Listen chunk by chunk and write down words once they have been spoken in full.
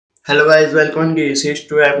Hello guys, welcome to Geekiesys.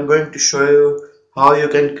 Today I'm going to show you how you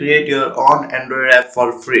can create your own Android app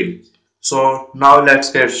for free. So now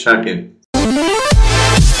let's get started.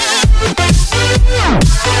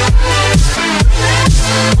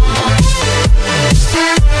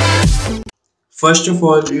 First of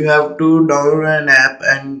all, you have to download an app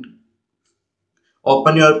and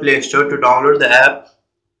open your Play Store to download the app.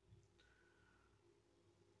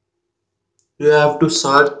 You have to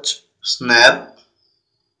search Snapp.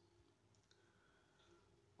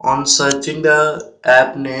 On searching the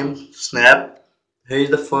app name Snapp, here is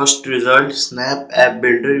the first result, Snapp App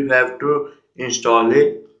Builder. You have to install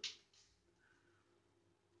it.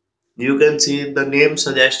 You can see the name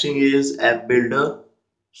suggesting is App Builder.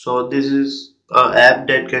 So this is an app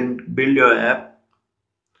that can build your app.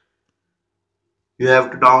 You have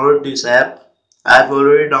to download this app. I've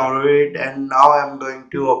already downloaded it and now I'm going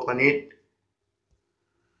to open it.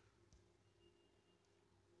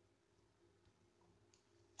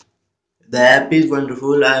 The app is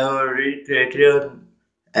wonderful. I have already created an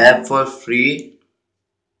app for free.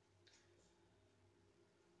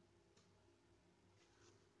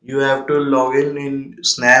 You have to log in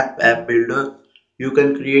Snapp App Builder. You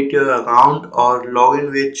can create your account or log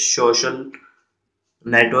in with social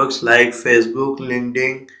networks like Facebook,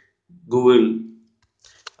 LinkedIn, Google.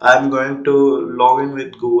 I'm going to log in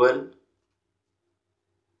with Google.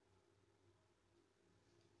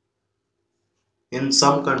 In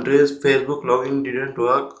some countries, Facebook login didn't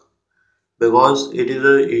work because it is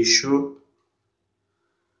an issue.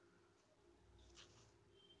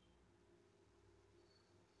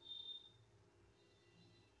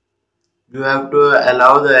 You have to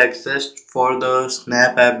allow the access for the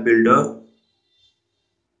Snapp app builder.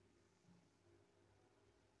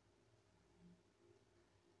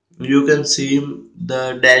 You can see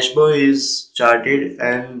the dashboard is charted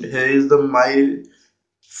and here is the my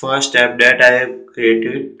first app that I have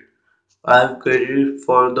created. I have created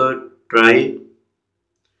for the try.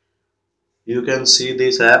 You can see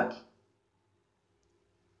this app.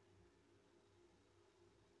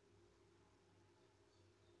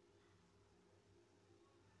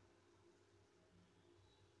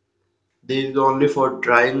 This is only for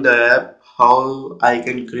trying the app, how I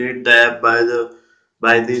can create the app by the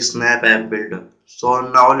Snapp app builder. So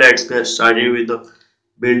now let's get started with the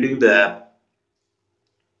building the app.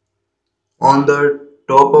 On the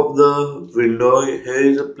top of the window here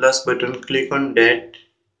is a plus button, click on that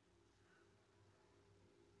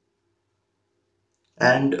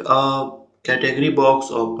and a category box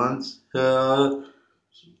opens. Here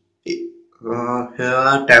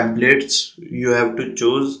are templates you have to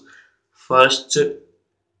choose. First,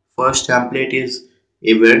 first template is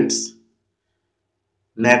events.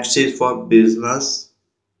 Next is for business.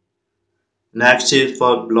 Next is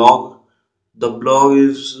for blog. The blog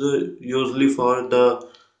is usually for the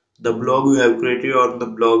blog you have created on the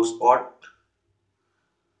blog spot.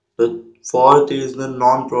 The fourth is the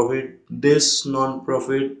non-profit. This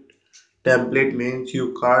non-profit template means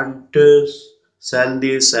you can't sell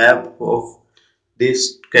this app of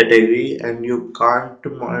this category and you can't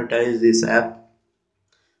monetize this app.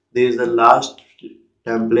 This is the last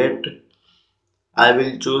template. I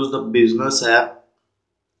will choose the business app.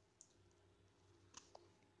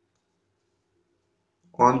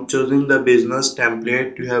 On choosing the business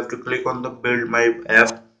template, you have to click on the build my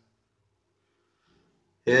app.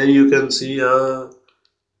 Here you can see a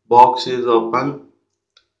box is open.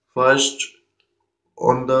 First,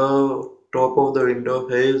 on the top of the window,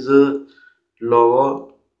 here is a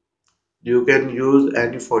logo. You can use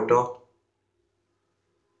any photo.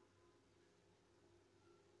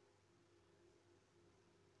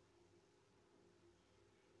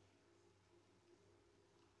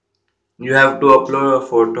 You have to upload a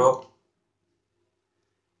photo,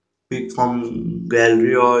 pick from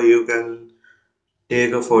gallery, or you can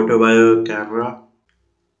take a photo by your camera.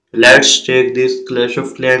 Let's take this Clash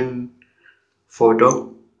of Clans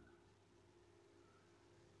photo.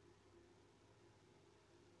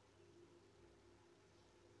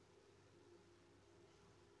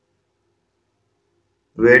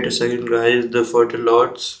 Wait a second guys, the photo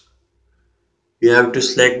loads. You have to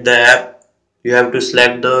select the app. You have to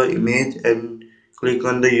select the image and click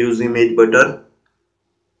on the use image button.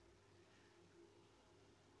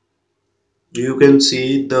 You can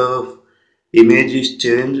see the image is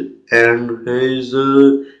changed and here is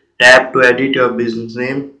a tab to edit your business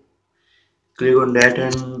name. Click on that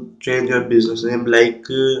and change your business name like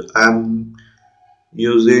I'm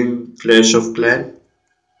using Clash of Clan.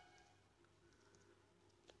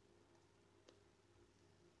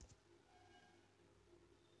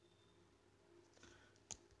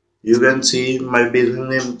 You can see my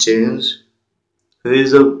business name changed. Here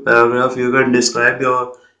is a paragraph. You can describe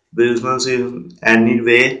your business in any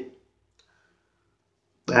way.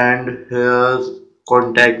 And here,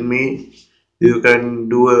 contact me. You can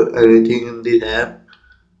do anything in the app.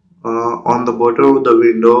 On the bottom of the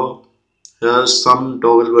window, here's some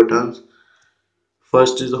toggle buttons.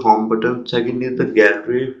 First is the home button. Second is the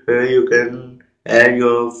gallery, where you can add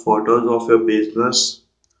your photos of your business.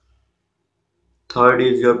 Third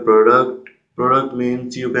is your product. Product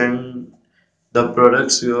means you can the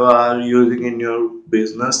products you are using in your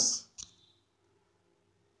business.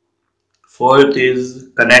 Fourth is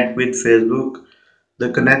connect with Facebook. The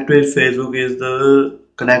connect with Facebook is the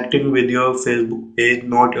connecting with your Facebook page,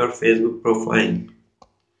 not your Facebook profile.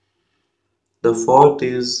 The fourth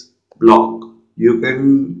is blog. You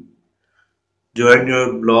can join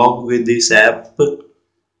your blog with this app.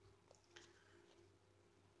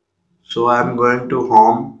 So I'm going to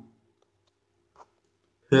home.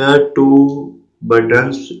 Here are two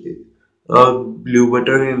buttons, a blue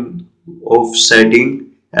button of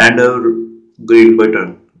setting and a green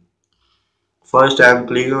button. First I am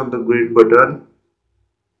clicking on the green button.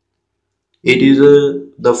 It is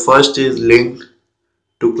the first is link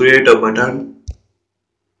to create a button.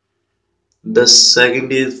 The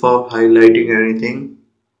second is for highlighting anything.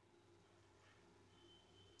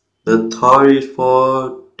 The third is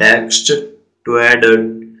for text to add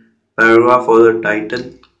a paragraph or the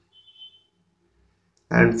title.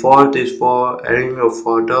 And fourth is for adding a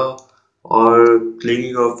photo or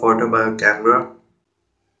clicking a photo by a camera.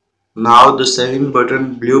 Now the second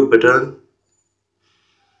button, blue button,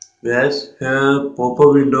 yes, here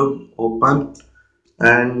pop-up window open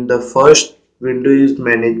and the first window is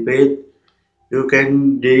manage page. You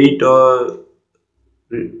can delete or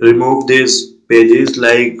remove these pages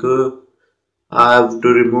like I have to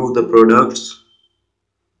remove the products.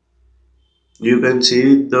 You can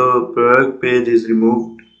see the product page is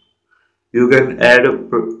removed. You can add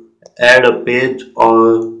a page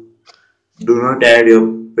or do not add your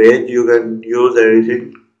page. You can use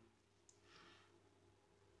anything.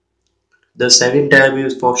 The second tab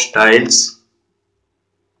is for styles.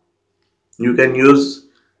 You can use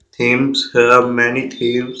themes. Here are many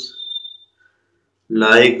themes.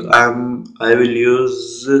 Like I'm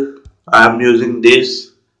using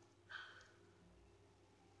this.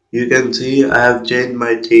 You can see I have changed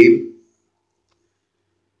my theme.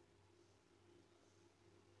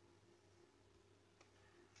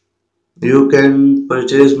 You can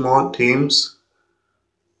purchase more themes.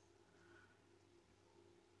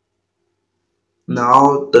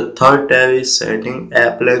 Now the third tab is setting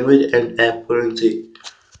app language and app currency.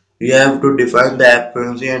 You have to define the app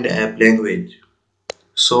currency and app language.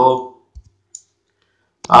 So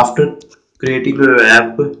after creating your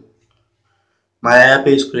app, my app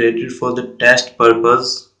is created for the test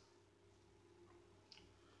purpose.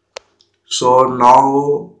 So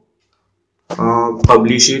now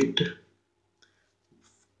publish it.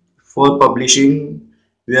 For publishing,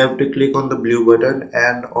 you have to click on the blue button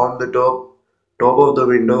and on the top of the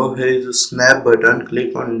window here is a snap button.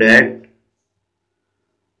 Click on that.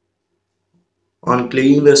 On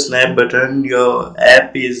clicking the snap button, your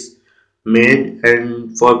app is made,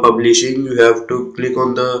 and for publishing you have to click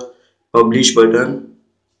on the publish button.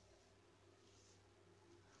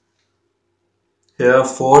 Here are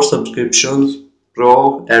 4 subscriptions: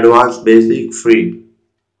 Pro, Advanced, Basic, Free.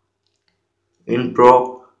 In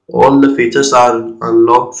Pro, all the features are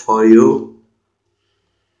unlocked for you.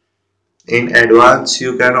 In Advanced,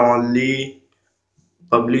 you can only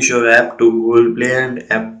publish your app to Google Play and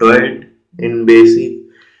Aptoid. In Basic,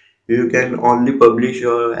 you can only publish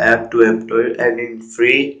your app to Aptoid, and in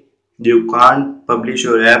Free, you can't publish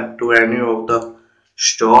your app to any of the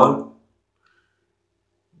store.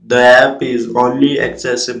 The app is only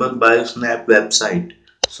accessible by Snapp website,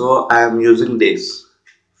 so I am using this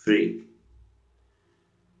free.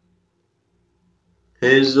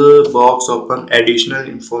 Here's a box open additional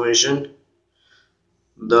information.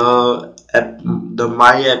 The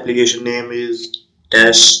my application name is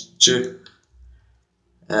test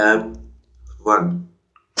app 1.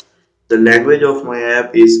 The language of my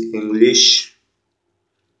app is English.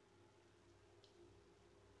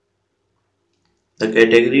 The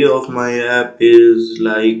category of my app is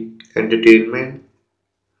like entertainment,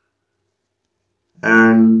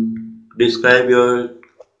 and describe your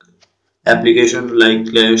application like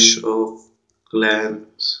Clash of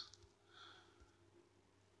Clans.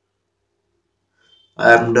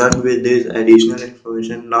 I am done with this additional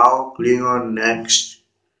information. Now click on next.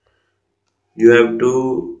 You have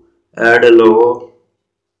to add a logo,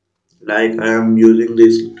 like I am using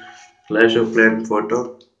this Clash of Clans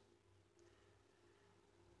photo.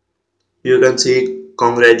 You can see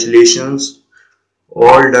congratulations,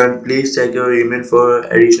 all done. Please check your email for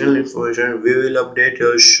additional information. We will update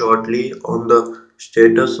you shortly on the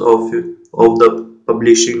status of the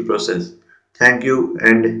publishing process. Thank you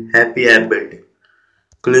and happy app building.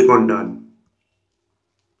 Click on done.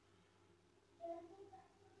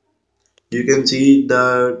 You can see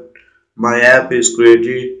that my app is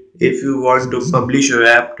created. If you want to publish your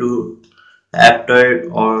app to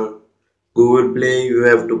AppToy or Google Play, you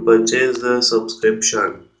have to purchase the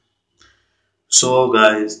subscription. So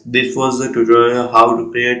guys, this was the tutorial how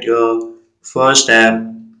to create your first app,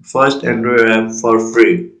 first Android app for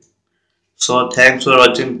free. So thanks for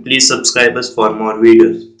watching. Please subscribe us for more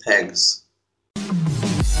videos. Thanks.